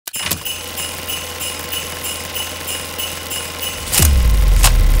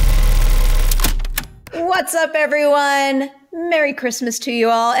What's up, everyone? Merry Christmas to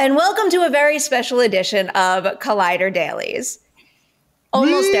you all, and welcome to a very special edition of Collider Dailies.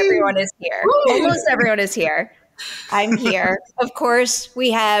 Almost everyone is here. Almost everyone is here. I'm here. Of course,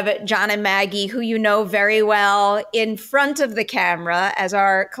 we have John and Maggie, who you know very well, in front of the camera as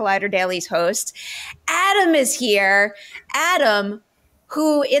our Collider Dailies hosts. Adam is here. Adam,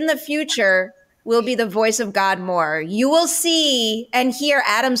 who in the future will be the voice of God more. You will see and hear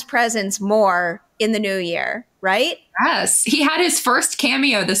Adam's presence more in the new year, right? Yes. He had his first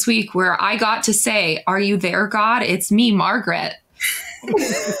cameo this week where I got to say, "Are you there, God? It's me, Margaret."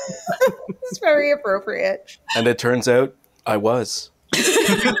 It's very appropriate. And it turns out I was.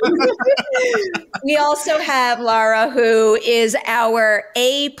 We also have Lara, who is our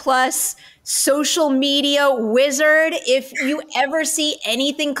A+ social media wizard. If you ever see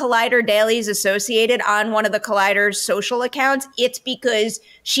anything Collider Dailies associated on one of the Collider's social accounts, it's because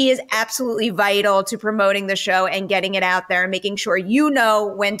she is absolutely vital to promoting the show and getting it out there and making sure you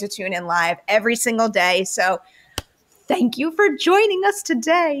know when to tune in live every single day. So thank you for joining us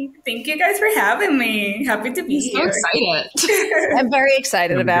today. Thank you guys for having me. Happy to be here. So excited. I'm very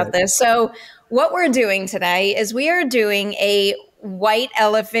excited about this. So what we're doing today is we are doing a white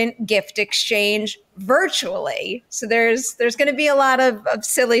elephant gift exchange virtually. So there's going to be a lot of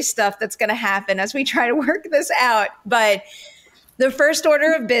silly stuff that's going to happen as we try to work this out. But the first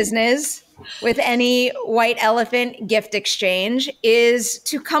order of business with any white elephant gift exchange is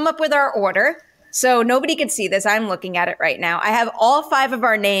to come up with our order. So nobody can see this. I'm looking at it right now. I have all 5 of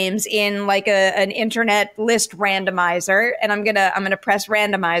our names in like an internet list randomizer, and I'm gonna press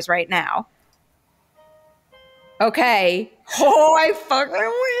randomize right now. Okay. Oh, I fucking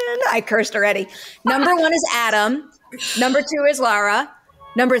win. I cursed already. Number 1 is Adam. Number 2 is Lara.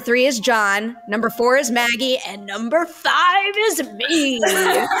 Number 3 is John. Number 4 is Maggie. And number 5 is me.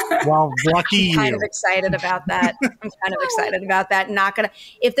 Wow, lucky you. I'm kind of excited about that.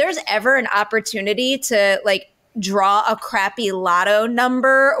 If there's ever an opportunity to like draw a crappy lotto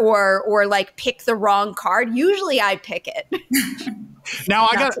number or like pick the wrong card, usually I pick it. Now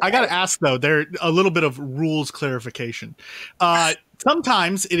I got to ask though, there a little bit of rules clarification.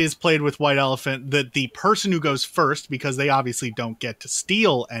 Sometimes it is played with white elephant that the person who goes first, because they obviously don't get to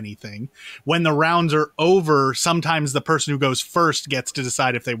steal anything, when the rounds are over, sometimes the person who goes first gets to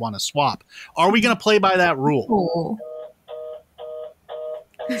decide if they want to swap. Are we going to play by that rule?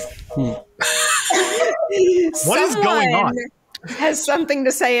 What is going on? Has something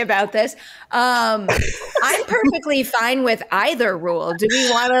to say about this. I'm perfectly fine with either rule. Do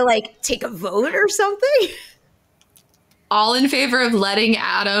we want to like take a vote or something? All in favor of letting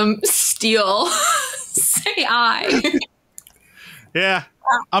Adam steal, say aye. Yeah,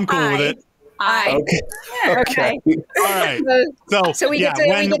 I'm cool with it. Aye. Okay. All right. So we get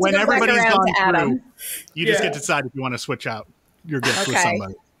to, when everybody's gone through, you just get to decide if you want to switch out your gift with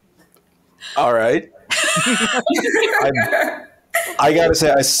somebody. All right. I gotta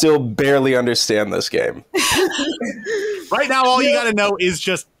say, I still barely understand this game. Right now, all you gotta know is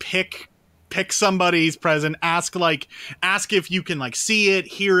just pick somebody's present. Ask if you can like see it,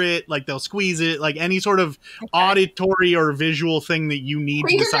 hear it, like they'll squeeze it, like any sort of auditory or visual thing that you need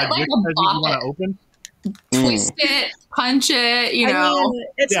to decide which present you want to open. Twist it, punch it, you know. I mean,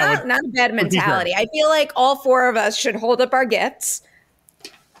 it's not a bad mentality. I feel like all 4 of us should hold up our gifts.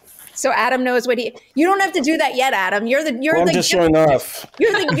 So Adam knows what you don't have to do that yet, Adam. I'm just showing off.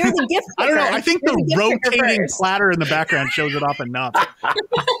 You're the gift picker. I don't know. I think the rotating platter in the background shows it off enough.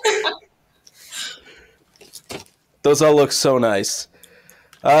 Those all look so nice.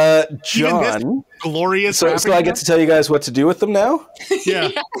 John. Glorious. So I get to tell you guys what to do with them now? Yeah.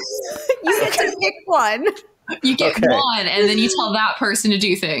 You get to pick one. You get one, and then you tell that person to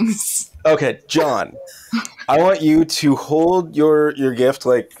do things. Okay, John. I want you to hold your gift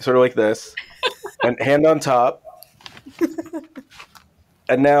like sort of like this, and hand on top.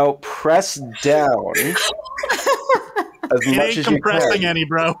 And now press down as much as you can. Compressing any,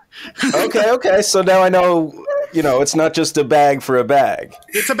 bro. Okay. So now I know, it's not just a bag for a bag.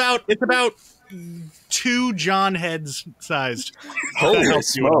 It's about 2 John heads sized. Holy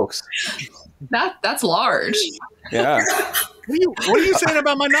smokes. That's large. Yeah. What are you saying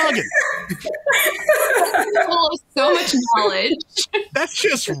about my noggin? So much knowledge. That's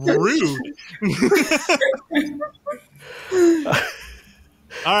just rude.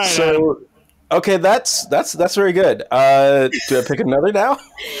 All right. So, okay, that's very good. Do I pick another now?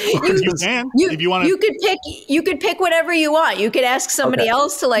 You can. If you want to. You could pick whatever you want. You could ask somebody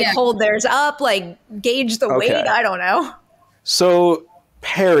else to hold theirs up, like gauge the weight. I don't know. So,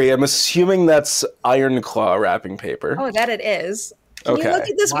 Perri, I'm assuming that's Iron Claw wrapping paper. Oh, that it is. Can you look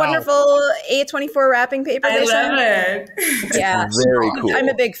at this wonderful A24 wrapping paper? I love it. Yeah, very cool. I'm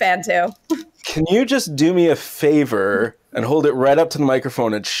a big fan too. Can you just do me a favor and hold it right up to the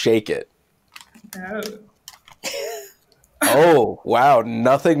microphone and shake it? Oh. Oh, wow.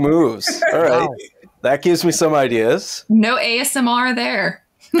 Nothing moves. All right. Wow. That gives me some ideas. No ASMR there.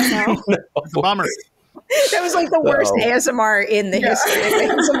 No. It's a bummer. That was like the worst ASMR in the history of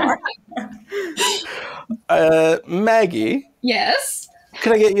ASMR. Maggie? Yes?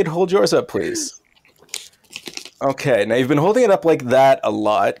 Can I get you to hold yours up, please? Okay. Now, you've been holding it up like that a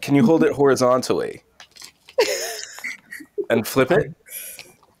lot. Can you hold it horizontally? And flip it?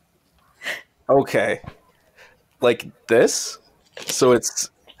 Okay. Like this? So it's...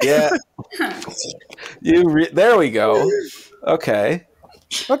 Yeah. There we go. Okay.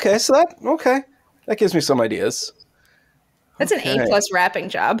 Okay, so that gives me some ideas. That's an A+ wrapping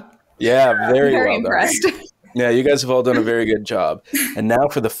job. Yeah, very well impressed. done. Yeah, you guys have all done a very good job. And now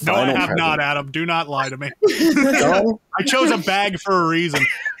for the final No, I have present. not, Adam. Do not lie to me. I chose a bag for a reason.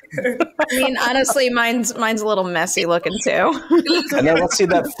 I mean, honestly, mine's a little messy looking too. And now let's see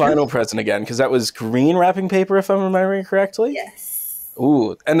that final present again, because that was green wrapping paper, if I'm remembering correctly. Yes.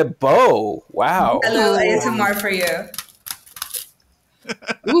 Ooh, and a bow. Wow. A little ASMR for you.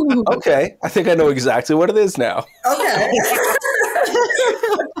 Ooh. Okay, I think I know exactly what it is now. Okay.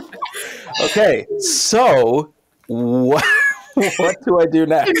 Okay, so what do I do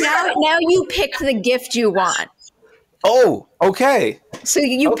next? Now you pick the gift you want. Oh, okay. So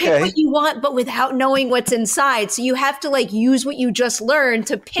you pick what you want, but without knowing what's inside. So you have to like use what you just learned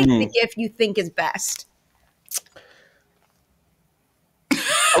to pick the gift you think is best.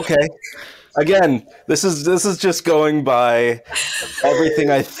 Okay. Again, this is just going by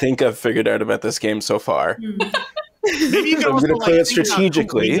everything I think I've figured out about this game so far. Maybe you can I'm also going to play it think about who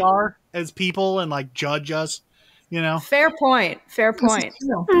strategically. we are as people and like judge us, you know? Fair point. Fair point.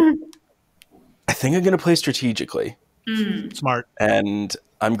 I think I'm going to play strategically. Smart. And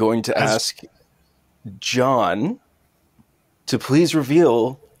I'm going to ask John to please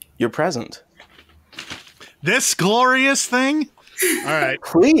reveal your present. This glorious thing? All right.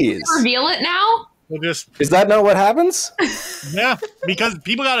 Please. Reveal it now? We'll just, Is that not what happens? yeah, because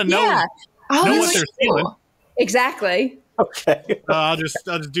people got to know, Yeah. know what they're stealing. Exactly. Okay. I'll just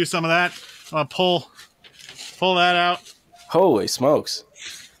do some of that. I'll pull that out. Holy smokes.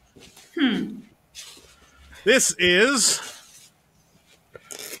 This is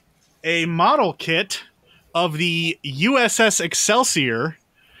a model kit of the USS Excelsior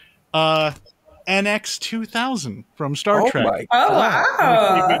NX 2000 from Star Trek. My. Oh,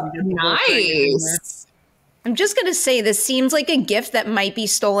 wow. Nice. I'm just going to say this seems like a gift that might be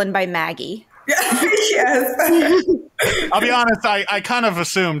stolen by Maggie. Yes. I'll be honest, I kind of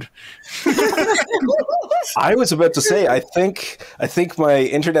assumed. I was about to say, I think my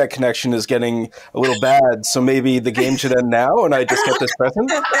internet connection is getting a little bad, so maybe the game should end now and I just get this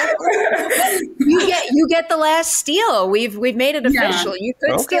present? You get the last steal. We've made it official. You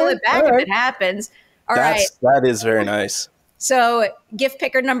could steal it back if it happens. All right. That is very nice. So gift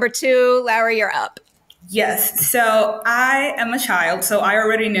picker number 2, Laura, you're up. Yes. So I am a child, so I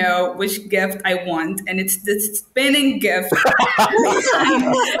already know which gift I want, and it's the spinning gift.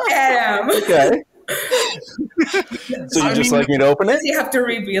 Adam. Okay. So you just like me to open it? Do you have to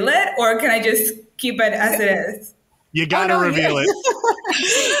reveal it, or can I just keep it as it is? You gotta reveal it.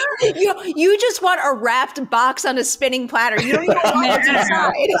 You just want a wrapped box on a spinning platter. You don't even want what's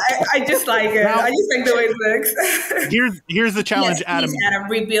inside. I just like it. Now, I just like the way it looks. Here's the challenge, Yes, Adam. please, Adam,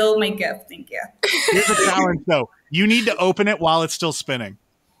 reveal my gift. Thank you. Here's the challenge, though. You need to open it while it's still spinning.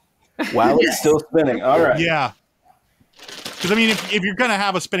 While it's still spinning. All right. Yeah. Because, I mean, if you're going to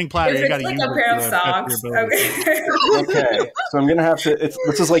have a spinning platter, If you got it's to like use a pair of it socks. Okay. Okay. So I'm going to have to,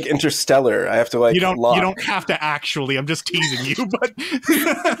 this is like Interstellar. I have to like you don't lock. have to actually. I'm just teasing you, but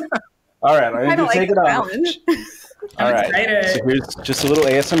All right. I'm going to take it off. Challenge. All right. excited. So here's just a little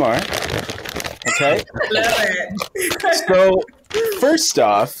ASMR. Okay. Love it. So first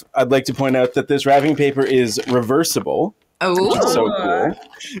off, I'd like to point out that this wrapping paper is reversible. Oh. So cool.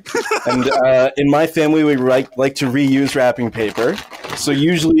 And in my family, we like to reuse wrapping paper. So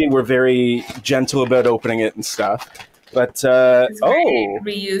usually we're very gentle about opening it and stuff. But,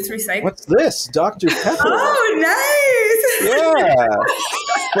 Reuse, recycle. what's this? Dr. Pepper. Oh, nice. Yeah.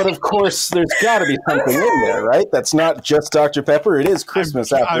 But of course, there's got to be something in there, right? That's not just Dr. Pepper. It is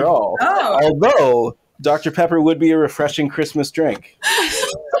Christmas after all. Oh. Although Dr. Pepper would be a refreshing Christmas drink.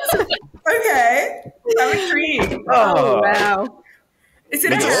 Okay. I'm intrigued. Oh, Wow. Is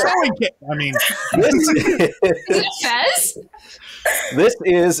it it's a a sewing kit. I mean, Fez? This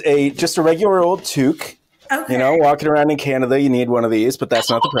is just a regular old toque. Okay. You know, walking around in Canada, you need one of these, but that's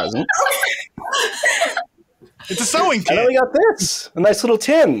not the present. It's a sewing And then kit. we got this, a nice little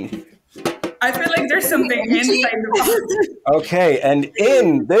tin. I feel like there's something inside the box. Okay, and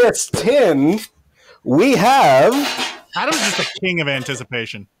in this tin, we have... Adam's just a king of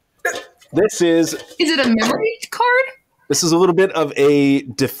anticipation. This is Is it a memory card? This is a little bit of a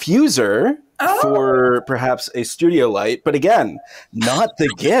diffuser for perhaps a studio light, but again, not the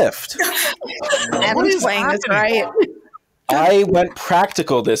gift. Adam's playing this right. I went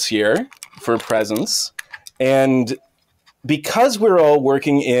practical this year for presents, and because we're all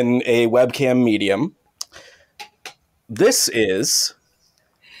working in a webcam medium, this is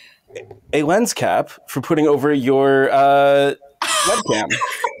a lens cap for putting over your webcam.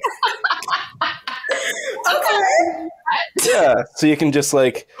 Okay. Yeah, so you can just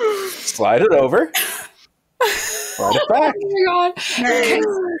like slide it over, slide it back. Oh my god. Nice.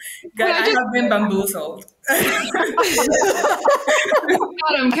 God, I I just- have been bamboozled. Adam,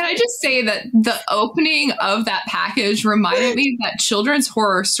 can I just say that the opening of that package reminded me of that children's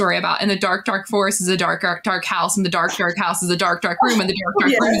horror story about in the dark, dark forest is a dark, dark, dark house, and the dark, dark house is a dark, dark room, and the dark,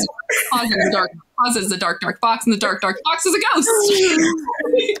 dark room is a closet, and the dark closet is a dark, dark box, and the dark, dark box is a ghost.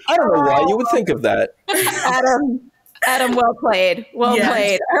 I don't know why you would think of that. Adam, well played. Well Yes.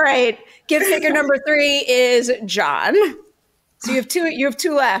 played. All right. Gift picker number 3 is John. So you have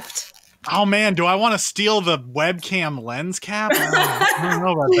two left. Oh man, do I want to steal the webcam lens cap? I don't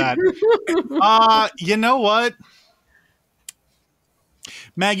know about that. You know what?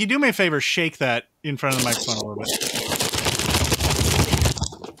 Maggie, do me a favor, shake that in front of the microphone a little bit.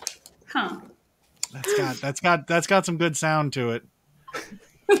 Huh. That's got some good sound to it.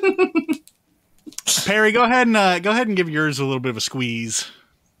 Perri, go ahead and give yours a little bit of a squeeze.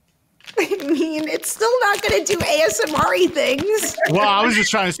 I mean, it's still not going to do ASMR-y things. Well, I was just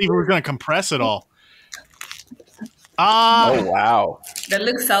trying to see if we were going to compress it all. Oh wow! That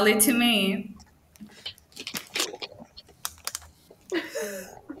looks solid to me.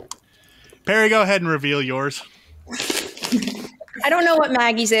 Perri, go ahead and reveal yours. I don't know what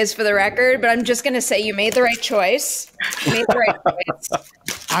Maggie's is for the record, but I'm just going to say you made the right choice. You made the right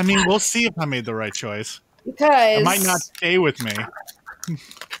choice. I mean, we'll see if I made the right choice. Because It might not stay with me. you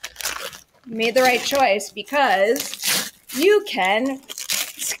made the right choice because you can.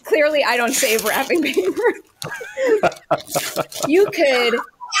 Clearly, I don't save wrapping paper. You could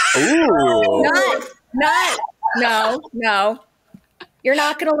Ooh. no. You're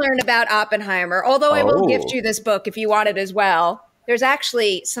not going to learn about Oppenheimer, although I will gift you this book if you want it as well. There's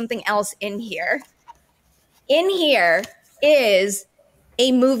actually something else in here. In here is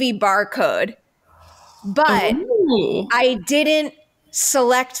a movie barcode, but Ooh. I didn't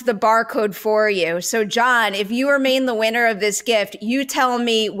select the barcode for you. So, John, if you remain the winner of this gift, you tell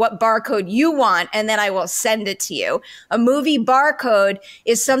me what barcode you want, and then I will send it to you. A movie barcode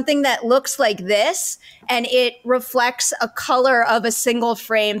is something that looks like this, and it reflects a color of a single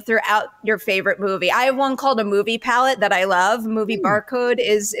frame throughout your favorite movie. I have one called a movie palette that I love. Movie Barcode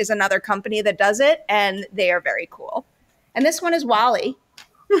is another company that does it, and they are very cool. And this one is Wally.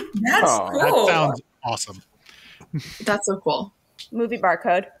 That's Oh, That cool. sounds awesome. That's so cool. Movie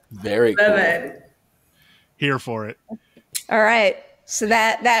Barcode. Very Love cool. it. Here for it. All right. So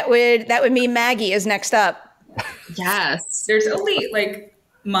that would mean Maggie is next up. Yes. There's only like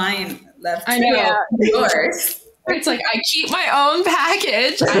mine left. I know. Yeah. Yours. It's like I keep my own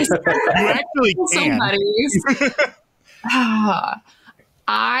package. I You actually can. somebody's.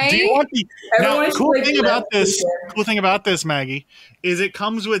 Do you want the now, Everyone should cool like thing love about this? feature. Cool thing about this, Maggie, is it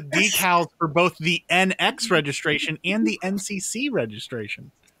comes with decals for both the NX registration and the NCC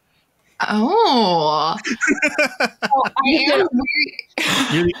registration. Oh. I am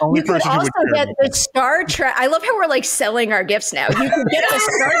weird. You're the only You could person who also would care get about the Star Trek. I love how we're like selling our gifts now. You could get the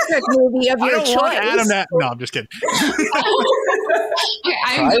Star Trek movie of that. I your don't want choice. Adam that. No, I'm just kidding.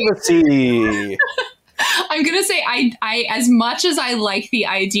 Okay, Privacy. I'm gonna say I as much as I like the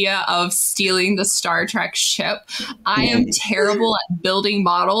idea of stealing the Star Trek ship, I am terrible at building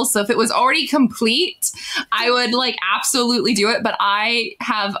models. So if it was already complete, I would like absolutely do it. But I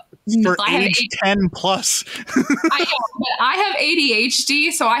have For I have age 10 plus. I have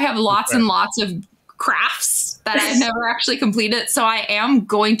ADHD, so I have lots and lots of crafts that I've never actually completed. So I am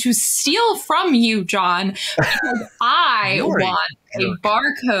going to steal from you, John, because I You're a want a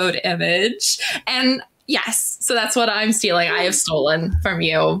barcode image. And yes, so that's what I'm stealing. I have stolen from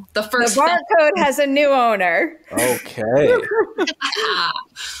you. The The first barcode has a new owner. Okay.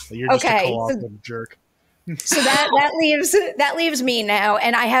 You're just Okay, a colossal jerk. So that leaves me now,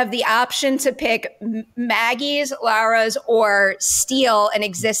 and I have the option to pick Maggie's, Laura's, or steal an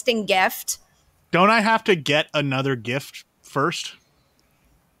existing gift Don't I have to get another gift first?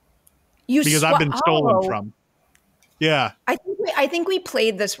 Because I've been stolen from. Yeah. I think we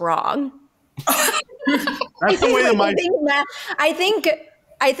played this wrong. That's the way that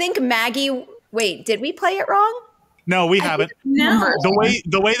I think Maggie. Wait, did we play it wrong? No, we haven't. No.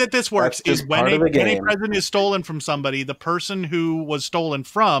 The way that this works is when a game. present is stolen from somebody, the person who was stolen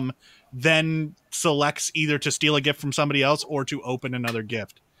from then selects either to steal a gift from somebody else or to open another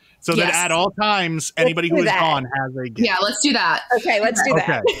gift. So that at all times, anybody who is gone has a gift. Yeah, let's do that. Okay, let's do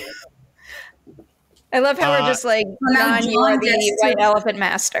that. I love how we're just like, John, you are the white elephant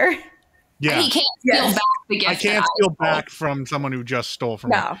master. Yeah. And he can't steal back the gift. I can't steal back from someone who just stole from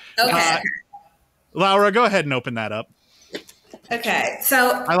me. Okay. Laura, go ahead and open that up. Okay,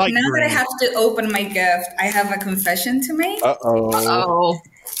 so now that I have to open my gift, I have a confession to make. Uh-oh.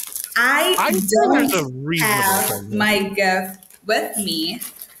 I don't have my gift with me,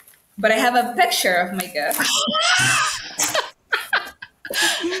 but I have a picture of my gift.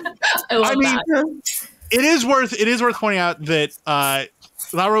 I mean, that. It is worth pointing out that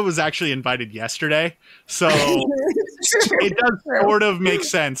Laura was actually invited yesterday, so it does sort of make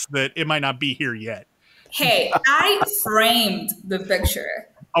sense that it might not be here yet. Hey, I framed the picture.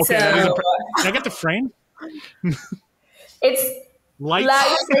 Okay, so, can I get the frame? It's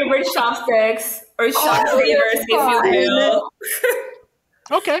lightsaber chopsticks or chopsavers, if you will.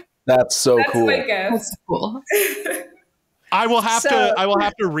 Okay, that's so cool. My gift. That's cool. I will have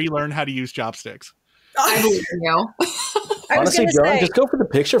to relearn how to use chopsticks. I believe in you. Honestly, John, just go for the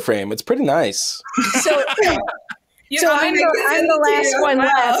picture frame. It's pretty nice. So I'm the last one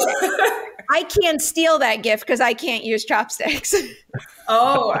left. I can't steal that gift because I can't use chopsticks.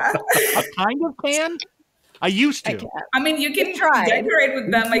 Oh. I kind of can. I used to. I mean, you can try decorate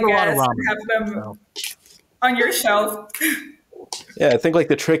with them, I guess, and have them on your shelf. Yeah, I think like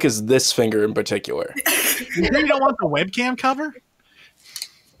the trick is this finger in particular. You don't want the webcam cover?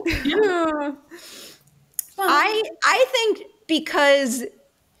 Yeah. I think because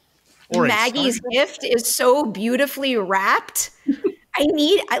Maggie's gift is so beautifully wrapped, I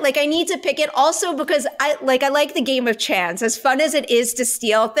need to pick it also because I like the game of chance. As fun as it is to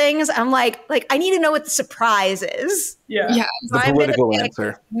steal things, I'm like I need to know what the surprise is. Yeah. The political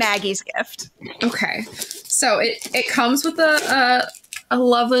answer. Maggie's gift. Okay. So it comes with a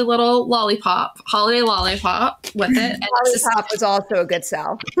lovely little holiday lollipop with it. And lollipop was also a good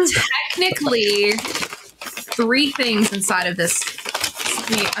sell. Technically, 3 things inside of this.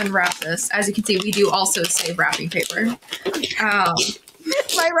 Let me unwrap this. As you can see, we do also save wrapping paper.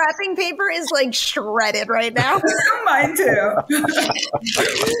 My wrapping paper is like shredded right now. Mine too.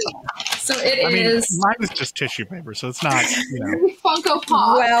 So mine is just tissue paper, so it's not, Funko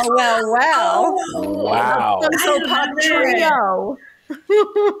Pop. Well. Oh, wow. Funko Pop trio.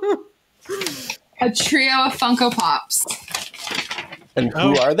 A trio of Funko Pops. And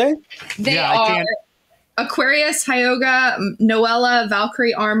who are they? They are Aquarius, Hyoga, Noella,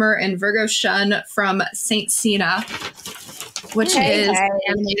 Valkyrie Armor, and Virgo Shun from Saint Sina, which is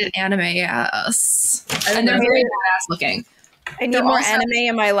animated anime, yes. And they're very badass looking. I need more anime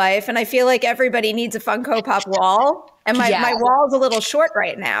in my life, and I feel like everybody needs a Funko Pop wall. And my wall's a little short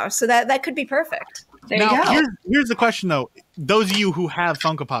right now, so that could be perfect. There you go. Here's the question, though. Those of you who have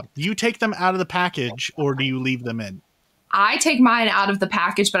Funko Pop, do you take them out of the package, or do you leave them in? I take mine out of the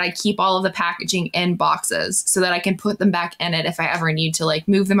package, but I keep all of the packaging in boxes so that I can put them back in it if I ever need to like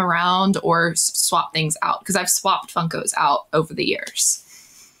move them around or swap things out, because I've swapped Funkos out over the years.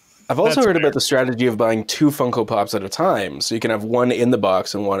 I've also heard about the strategy of buying 2 Funko Pops at a time, so you can have one in the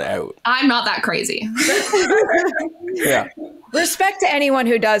box and one out. I'm not that crazy. Yeah. Respect to anyone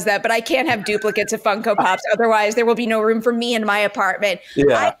who does that, but I can't have duplicates of Funko Pops. Otherwise, there will be no room for me in my apartment.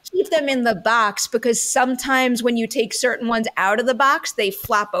 Yeah. I keep them in the box because sometimes when you take certain ones out of the box, they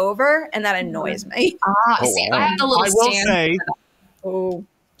flop over, and that annoys me. I have the little stand. Oh,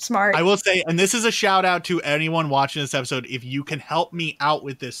 smart. I will say, and this is a shout out to anyone watching this episode, if you can help me out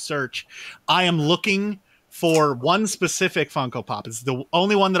with this search, I am looking for one specific Funko Pop. It's the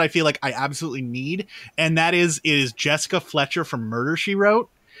only one that I feel like I absolutely need, and it is Jessica Fletcher from Murder, She Wrote.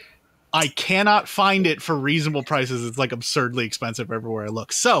 I cannot find it for reasonable prices. It's like absurdly expensive everywhere I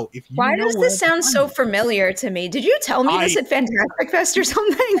look. So if you Why does this sound so familiar to me? Did you tell me this at Fantastic Fest or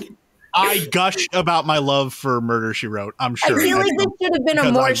something? I gush about my love for Murder, She Wrote, I'm sure. I feel like this should have been a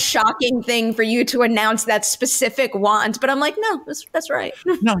more shocking thing for you to announce that specific want, but I'm like, no, that's right.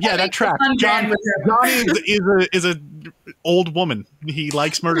 No, yeah, that tracks. John is a old woman. He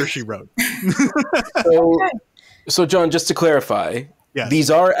likes Murder, She Wrote. So John, just to clarify, Yes.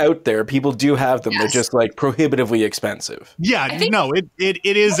 these are out there. People do have them. They're just like prohibitively expensive. Yeah, no, it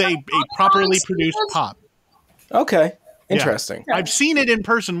is a properly produced pop. Okay. Interesting. Yeah. I've seen it in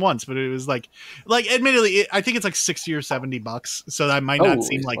person once, but it was like admittedly, I think it's like $60 or $70. So that might not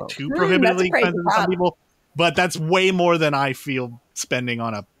seem like too prohibitively expensive to some people, but that's way more than I feel spending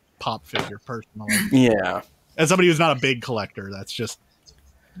on a pop figure personally. Yeah. As somebody who's not a big collector, that's just,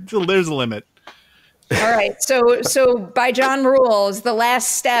 there's a limit. All right. So by John rules, the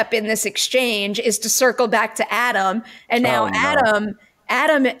last step in this exchange is to circle back to Adam. And now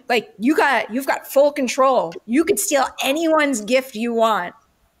Adam, like you've got full control. You could steal anyone's gift you want.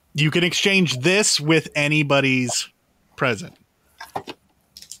 You can exchange this with anybody's present.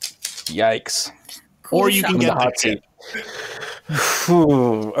 Yikes. Or you can get hot seat.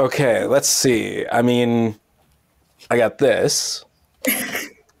 Okay, let's see. I mean, I got this.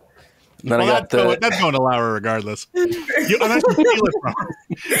 And then I got that's going to Laura regardless. Unless you steal it from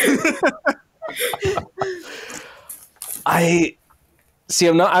her.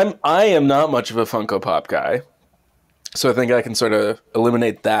 I am not much of a Funko Pop guy, so I think I can sort of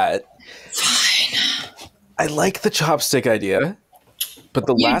eliminate that. Fine. I like the chopstick idea, but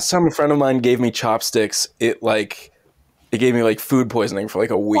the last time a friend of mine gave me chopsticks, it gave me like food poisoning for like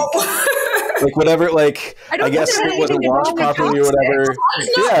a week. Like whatever, like I guess it wasn't washed properly or whatever.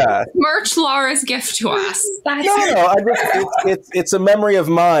 Yeah, Merch Laura's gift to us. That's it's a memory of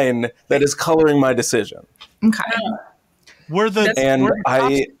mine that is coloring my decision. Okay. I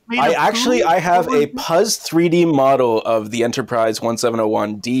have a Puzz 3D model of the Enterprise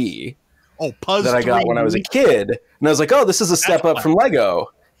 1701D. Oh, Puzz that I got 3D. when I was a kid, and I was like, "Oh, this is a step up from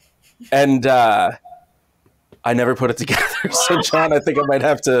Lego," and I never put it together. So, John, I think I might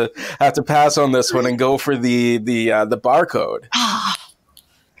have to pass on this one and go for the barcode.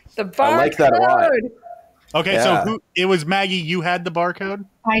 The barcode. I like that a lot. Okay, so it was Maggie. You had the barcode.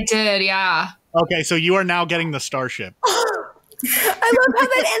 I did, yeah. Okay, so you are now getting the starship. I love how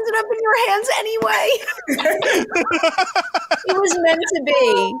that ended up in your hands anyway. It was meant to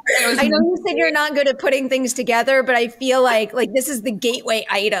be. I know you said you're not good at putting things together, but I feel like this is the gateway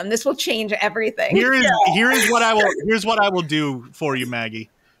item. This will change everything. Here's what I will do for you,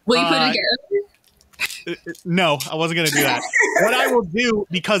 Maggie. Will you put it together? No, I wasn't going to do that. What I will do,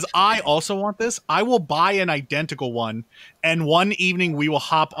 because I also want this, I will buy an identical one, and one evening we will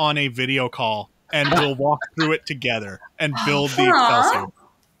hop on a video call and we'll walk through it together and build the Excelsior.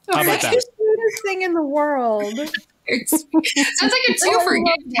 How about that? It's the sweetest thing in the world. It sounds like a 2 for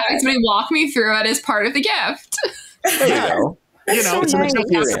gift. Have somebody walk me through it as part of the gift. There you go. You know, so nice. It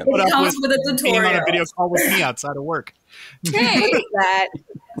comes with a being on a tutorial. video call with me outside of work. Hey. Look at that.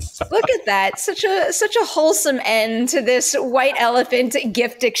 Look at that. Such a wholesome end to this white elephant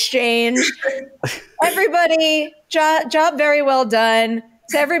gift exchange. Everybody, job very well done.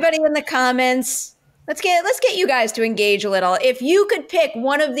 To everybody in the comments, let's get you guys to engage a little. If you could pick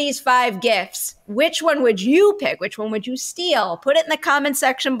one of these 5 gifts, which one would you pick? Which one would you steal? Put it in the comment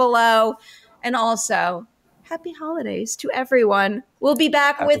section below. And also, happy holidays to everyone. We'll be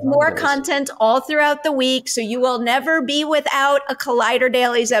back with more content all throughout the week, so you will never be without a Collider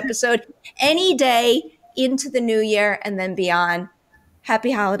Dailies episode any day into the new year and then beyond.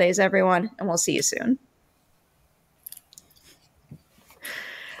 Happy holidays, everyone, and we'll see you soon.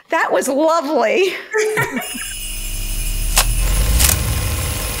 That was lovely.